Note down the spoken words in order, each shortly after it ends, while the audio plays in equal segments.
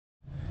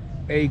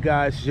Hey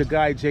guys, it's your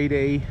guy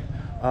J-Day.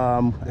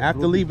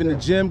 After leaving the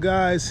gym,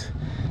 guys,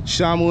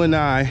 Shamu and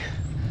I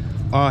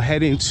are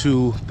heading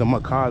to the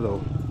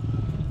Mercado.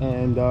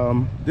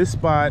 And this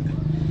spot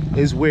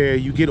is where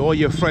you get all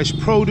your fresh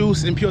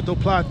produce in Puerto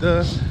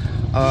Plata.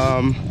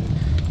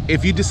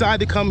 If you decide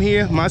to come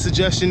here, my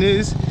suggestion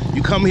is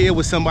you come here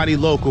with somebody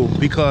local,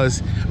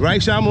 because, right,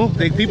 Shamu?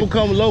 People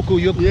come local.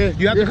 You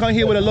have to come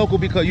here with a local,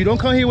 because you don't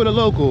come here with a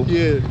local.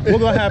 Yeah. What's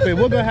gonna happen?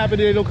 What's gonna happen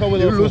if they don't come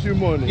with a local? You lose your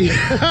money.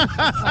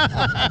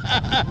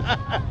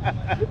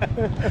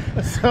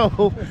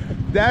 So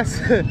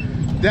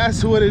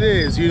that's what it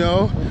is, you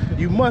know?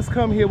 You must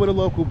come here with a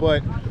local,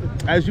 but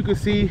as you can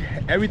see,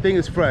 everything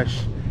is fresh.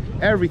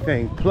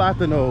 Everything.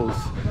 Platanos.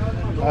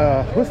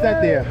 What's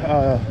that there?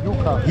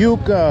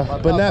 Yuca,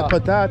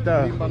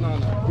 patata,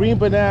 green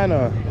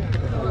banana.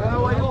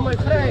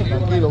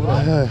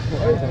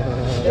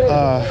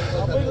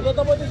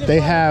 They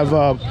have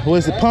what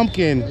is it?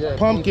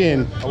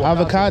 Pumpkin,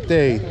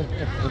 avocado.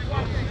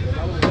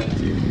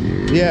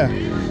 Yeah.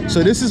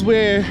 So this is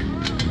where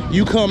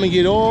you come and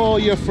get all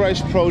your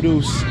fresh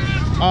produce.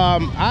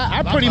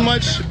 I pretty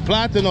much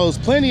platanos,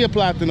 plenty of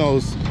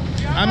platanos.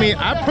 I mean,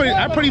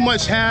 I pretty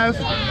much have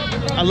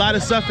a lot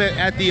of stuff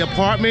at the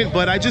apartment,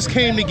 but I just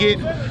came to get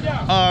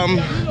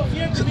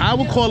I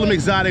would call them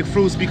exotic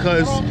fruits,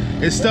 because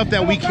it's stuff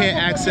that we can't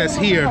access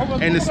here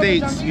in the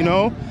States, you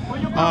know?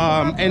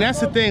 And that's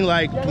the thing,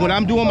 like when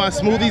I'm doing my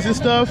smoothies and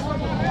stuff,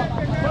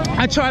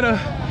 I try to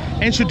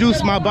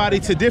introduce my body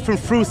to different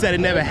fruits that it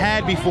never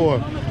had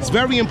before. It's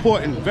very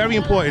important, very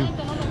important.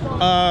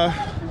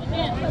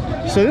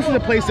 So this is the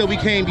place that we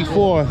came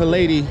before. The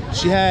lady,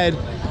 she had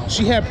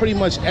pretty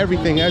much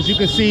everything. As you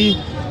can see,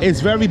 it's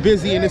very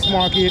busy in this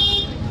market.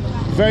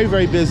 Very,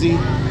 very busy.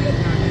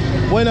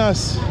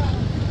 Buenas.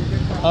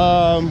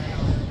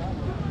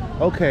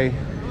 Okay.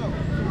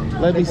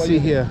 Let me see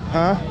here.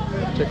 Huh?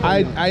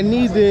 I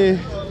need the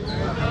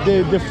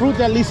fruit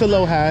that Lisa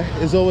Lowe had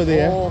is over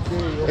there.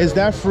 Is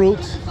that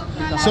fruit?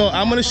 So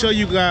I'm gonna show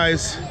you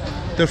guys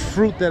the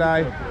fruit that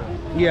I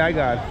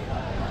got.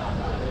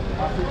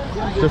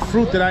 The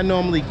fruit that I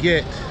normally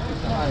get.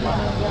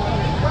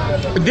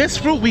 This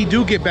fruit we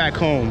do get back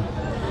home.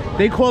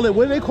 They call it,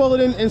 what do they call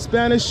it in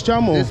Spanish,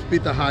 Chamo? It's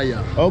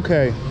pitahaya.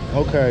 Okay,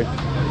 okay.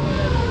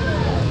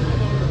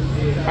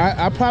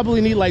 I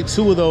probably need like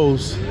 2 of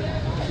those.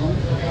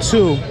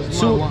 Two.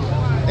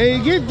 Hey,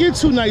 get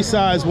 2 nice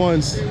size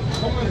ones. They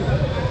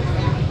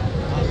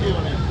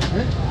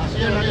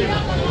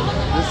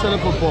sell it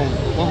for pound,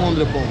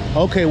 100 pound.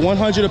 Okay,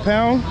 100 a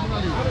pound?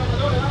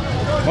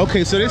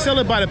 Okay, so they sell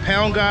it by the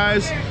pound,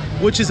 guys,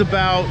 which is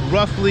about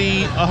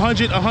roughly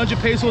 100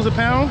 pesos a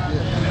pound.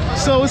 Yeah.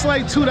 So it's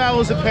like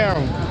 $2 a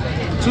pound.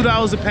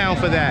 $2 a pound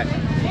for that.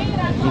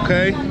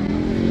 Okay?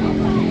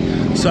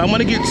 So I'm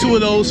gonna get 2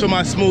 of those for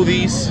my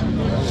smoothies.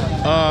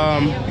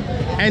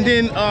 And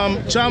then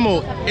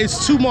Chamo,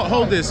 it's 2 more.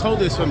 Hold this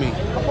for me.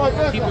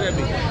 Keep it at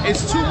me.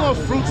 It's 2 more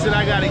fruits that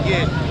I gotta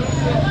get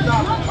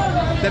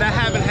that I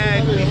haven't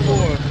had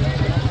before,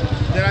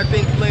 that I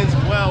think blends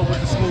well with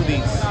the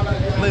smoothies.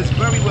 Blends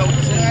very well with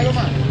the smoothies.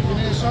 You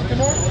need something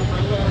more?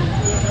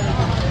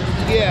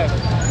 Yeah.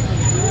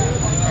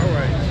 All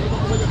right.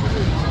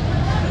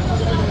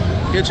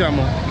 Here,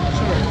 Chamo.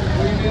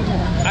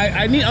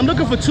 I'm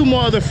looking for 2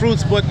 more other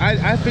fruits, but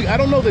I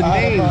don't know the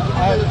name.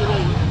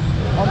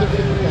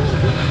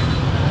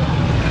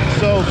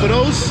 So for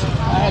those, I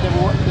had the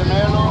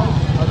melon.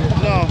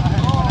 no.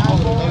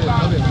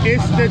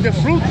 It's the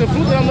fruit that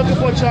I'm looking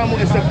for, Chamo,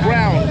 is the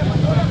brown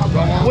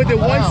with the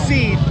 1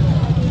 seed.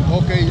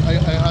 Okay,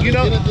 I you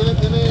know,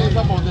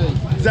 zapote.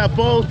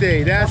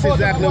 Zapote, that's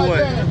exactly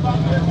what.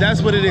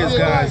 That's what it is,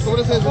 guys.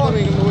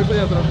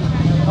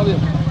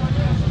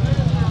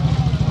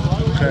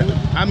 Okay.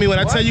 I mean, when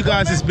I tell you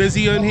guys it's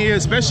busy in here,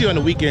 especially on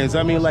the weekends,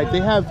 I mean, like,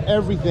 they have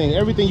everything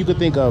you could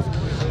think of.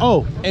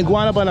 Oh, and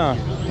guanabana.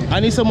 I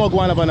need some more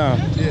guanabana.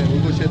 Yeah,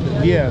 we'll go check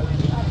that. Yeah.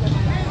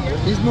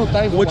 It's no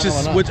time for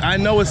which I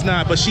know it's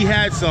not, but she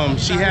had some.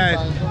 She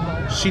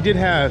did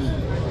have.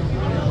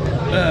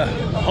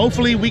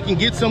 Hopefully we can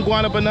get some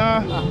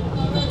guanabana,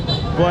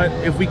 but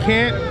if we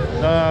can't,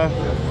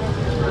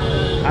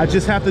 I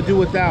just have to do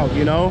without,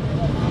 you know.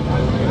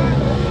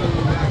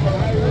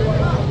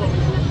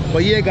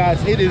 But yeah, guys,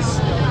 it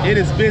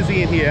is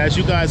busy in here, as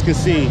you guys can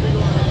see.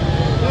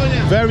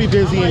 Very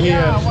busy in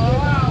here.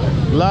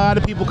 A lot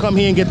of people come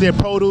here and get their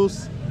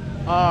produce.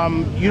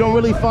 You don't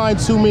really find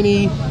too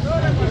many.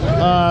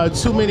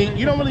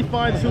 You don't really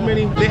find too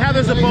many. They have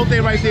the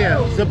zapote right there.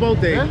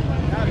 Zapote.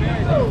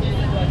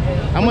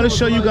 I'm gonna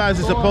show you guys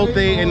the zapote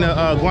and the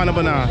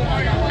guanabana,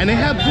 and they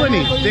have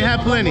plenty. They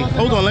have plenty.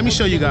 Hold on, let me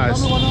show you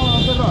guys.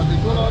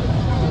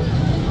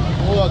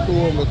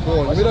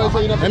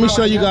 Let me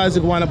show you guys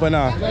the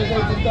guanabana.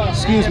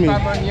 Excuse me.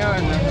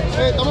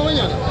 Hey,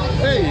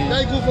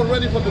 that good for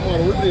ready for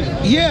tomorrow.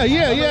 Yeah.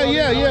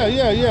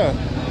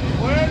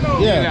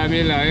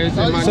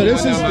 So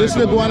this is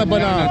the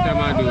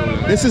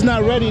guanabana. This is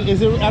not ready.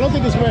 Is it? I don't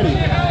think it's ready.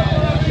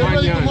 They're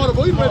ready tomorrow,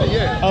 but he's ready,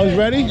 yeah. Oh, it's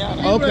ready? He's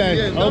Okay, ready,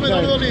 yeah. Dame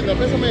okay. 2 libras,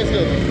 pésame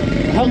ese.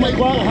 How much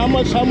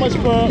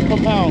per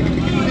pound?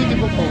 50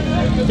 per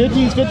pound.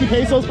 50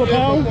 pesos per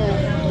pound?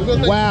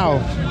 Wow.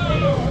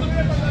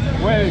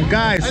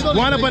 Guys,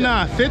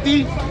 Guanabana,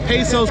 50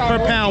 pesos per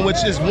pound,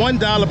 which is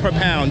 $1 per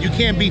pound. You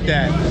can't beat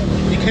that.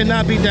 You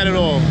cannot beat that at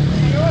all.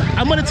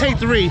 I'm gonna take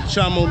 3,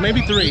 Shamu,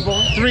 maybe 3.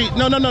 3,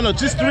 no,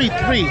 just 3.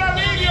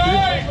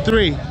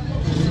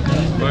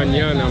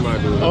 Mañana,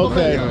 maduro.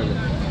 Okay.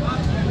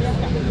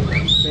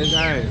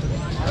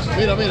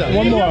 Mira, mira.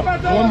 One more.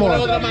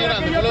 Otra más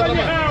grande, otra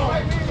más.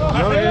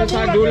 No,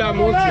 esa dura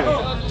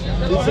mucho.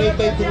 He said it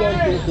take too long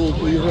to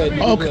be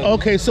ready.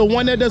 Okay, so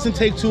one that doesn't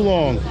take too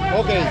long.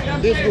 Okay,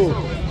 this good.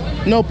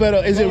 No, pero,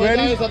 is it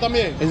ready? Esa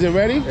también. Is it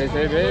ready? Ese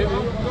baby.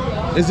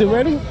 Is it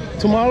ready?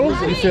 Tomorrow?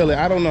 You feel it?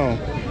 I don't know.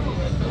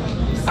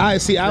 I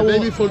see. I will.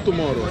 Maybe for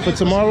tomorrow. For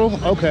tomorrow?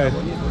 Okay.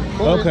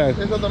 Okay.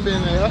 Esa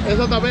también,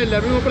 esa también,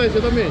 el mismo precio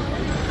también.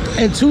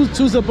 And two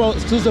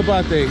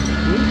zapate.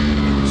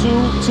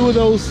 Two of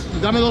those.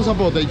 Dame 2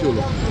 zapotes,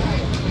 chulo.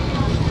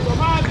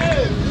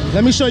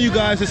 Let me show you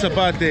guys the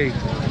zapate.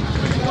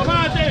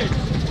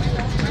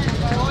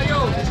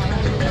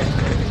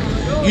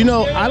 You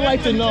know, I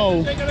like to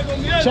know,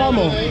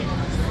 Chamo,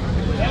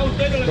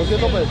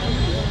 200 pesos.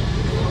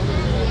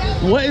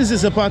 what is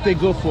this zapate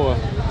good for?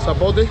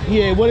 Zapote?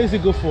 Yeah, what is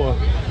it good for?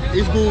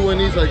 It's good when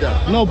it's like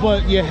that. No,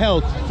 but your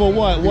health. For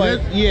what?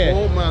 What? Yeah.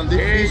 Oh man,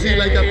 this is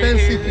like a 10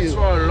 It's sickle.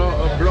 for a lot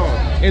of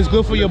blood. It's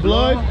good for your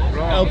blood?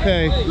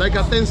 Okay. Like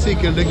a 10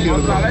 sickle de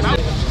kilo.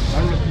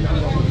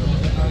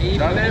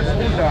 Dale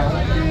funda.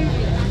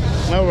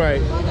 All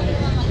right.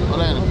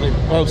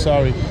 Oh,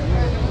 sorry.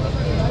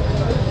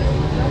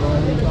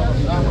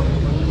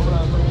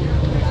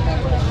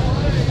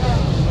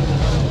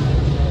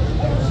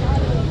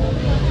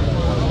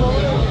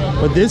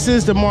 But this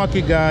is the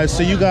market, guys.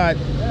 So you got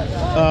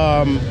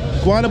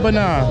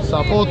Guanabana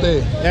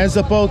Zapote, and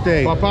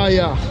zapote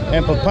papaya,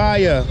 and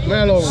papaya,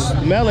 melon.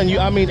 melon.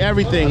 I mean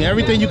everything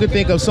you could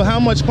think of. So how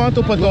much?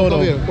 ¿Cuánto por No, está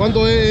todo? bien.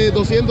 ¿Cuánto es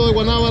 200 de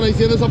guanábana y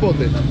 100 de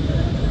zapote?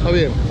 Está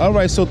bien. All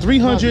right, so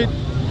 300.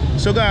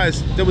 So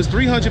guys, there was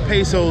 300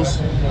 pesos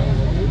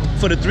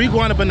for the 3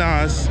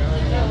 guanabanas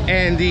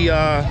and the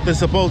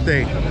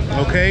zapote.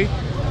 Okay.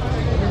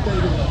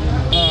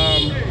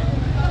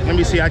 Let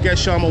me see. I guess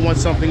Shama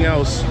wants something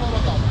else.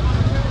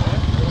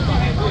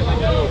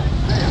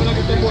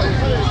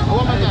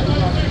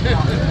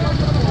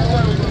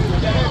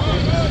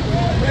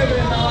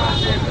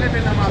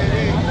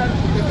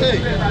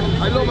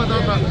 I love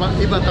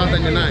batata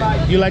in the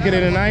night. You like it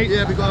in the night?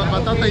 Yeah, because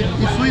batata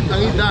is sweet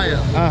and it's diet.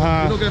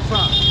 Uh-huh. You don't get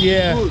fat.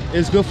 Yeah,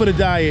 it's good for the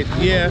diet.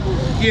 Yeah,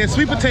 yeah.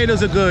 Sweet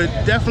potatoes are good,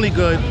 definitely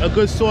good. A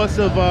good source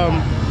of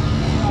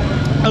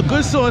a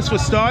good source for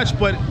starch,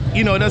 but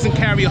you know it doesn't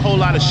carry a whole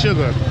lot of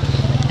sugar.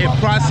 It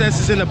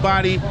processes in the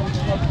body.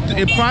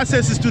 It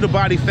processes through the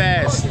body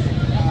fast.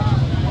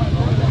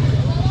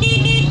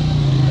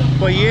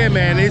 But yeah,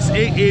 man,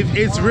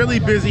 it's really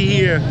busy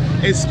here,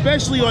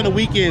 especially on the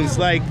weekends.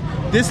 Like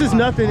this is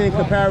nothing in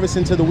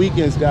comparison to the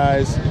weekends,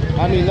 guys.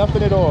 I mean,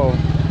 nothing at all.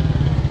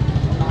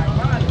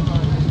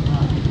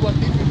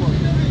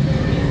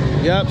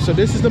 Yep, so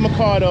this is the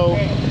Mercado.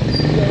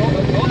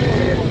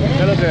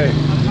 Okay.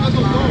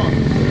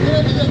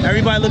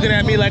 Everybody looking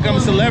at me like I'm a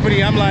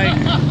celebrity. I'm like,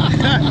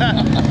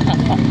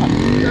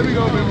 There we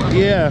go, man.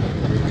 yeah.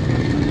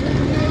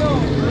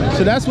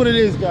 So that's what it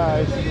is,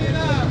 guys.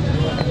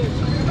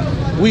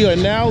 We are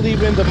now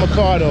leaving the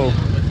Mercado.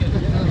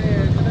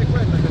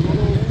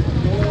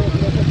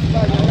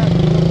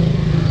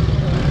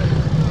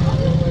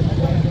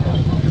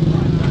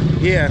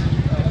 Yeah.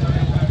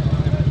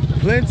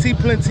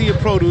 Plenty of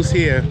produce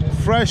here.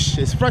 Fresh,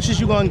 as fresh as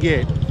you're gonna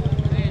get.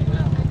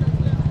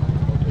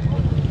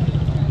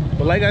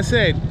 But like I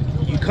said,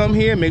 you come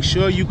here, make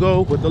sure you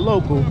go with the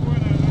local.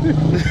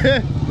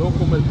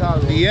 Local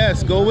mercado.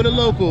 Yes, go with a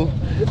local.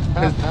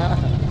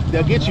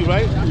 They'll get you,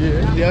 right?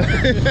 Yeah.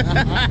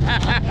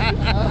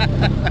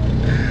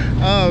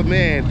 Oh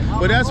man,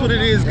 but that's what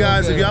it is,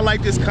 guys. If y'all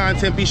like this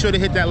content, be sure to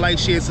hit that like,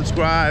 share, and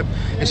subscribe.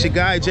 It's your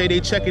guy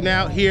JD checking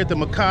out here at the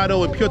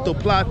Mercado in Puerto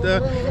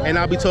Plata, and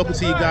I'll be talking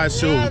to you guys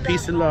soon.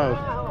 Peace and love.